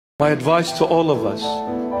My advice to all of us,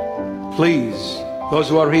 please, those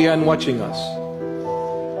who are here and watching us,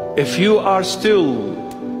 if you are still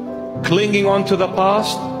clinging on to the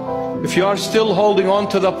past, if you are still holding on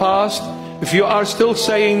to the past, if you are still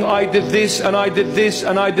saying, I did this and I did this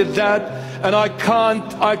and I did that, and I can't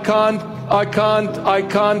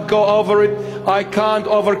go over it, I can't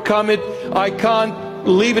overcome it, I can't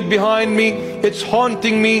leave it behind me, it's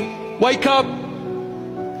haunting me, wake up.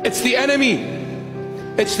 It's the enemy.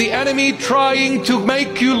 It's the enemy trying to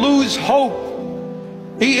make you lose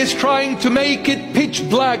hope. He is trying to make it pitch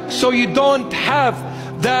black so you don't have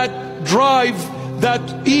that drive,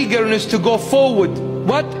 that eagerness to go forward.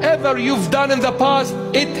 Whatever you've done in the past,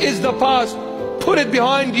 it is the past. Put it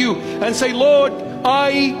behind you and say, Lord, I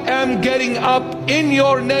am getting up in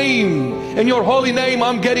your name, in your holy name.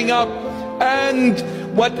 I'm getting up, and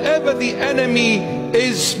whatever the enemy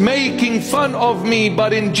is making fun of me,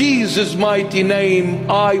 but in Jesus' mighty name,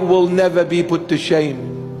 I will never be put to shame.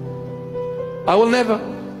 I will never.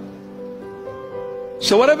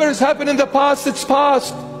 So whatever has happened in the past, it's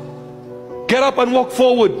past. Get up and walk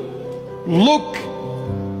forward. Look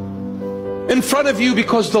in front of you,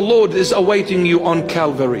 because the Lord is awaiting you on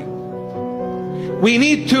Calvary. We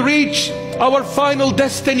need to reach our final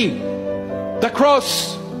destiny, the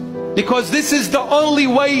cross, because this is the only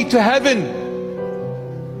way to heaven.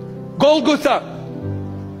 Golgotha,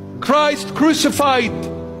 Christ crucified.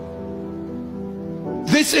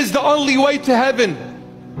 This is the only way to heaven.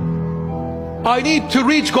 I need to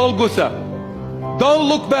reach Golgotha. Don't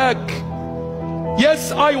look back.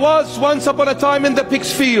 Yes, I was once upon a time in the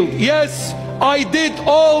pig's field. Yes, I did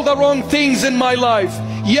all the wrong things in my life.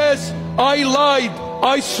 Yes, I lied,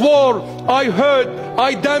 I swore, I hurt,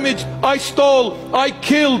 I damaged, I stole, I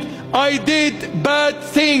killed, I did bad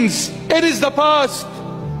things. It is the past.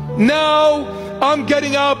 Now I'm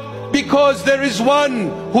getting up, because there is one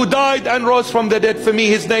who died and rose from the dead for me.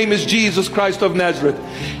 His name is Jesus Christ of Nazareth.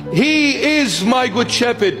 He is my good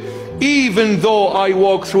shepherd. Even though I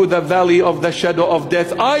walk through the valley of the shadow of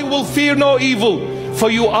death, I will fear no evil, for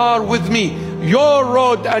you are with me. Your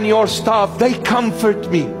rod and your staff, they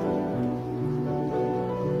comfort me.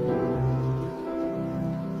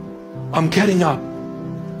 I'm getting up.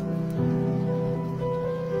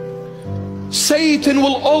 Satan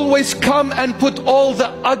will always come and put all the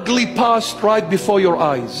ugly past right before your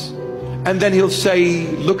eyes. And then he'll say,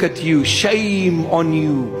 look at you, shame on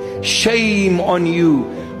you, shame on you.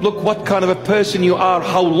 Look what kind of a person you are,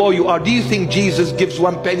 how low you are. Do you think Jesus gives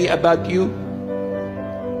one penny about you?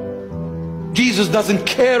 Jesus doesn't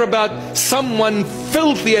care about someone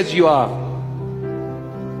filthy as you are.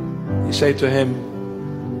 You say to him,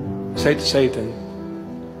 say to Satan,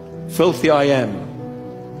 filthy I am,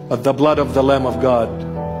 but the blood of the Lamb of God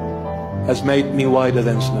has made me whiter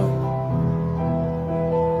than snow,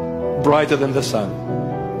 brighter than the sun.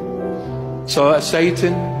 So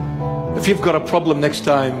Satan, if you've got a problem next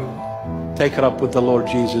time, take it up with the Lord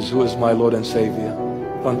Jesus, who is my Lord and Savior.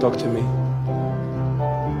 Don't talk to me.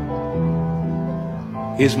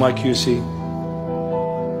 He's my QC.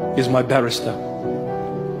 He's my barrister.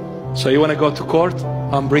 So you want to go to court?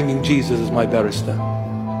 I'm bringing Jesus as my barrister.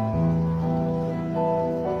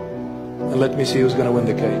 And let me see who's going to win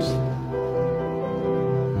the case.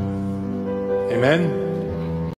 Amen.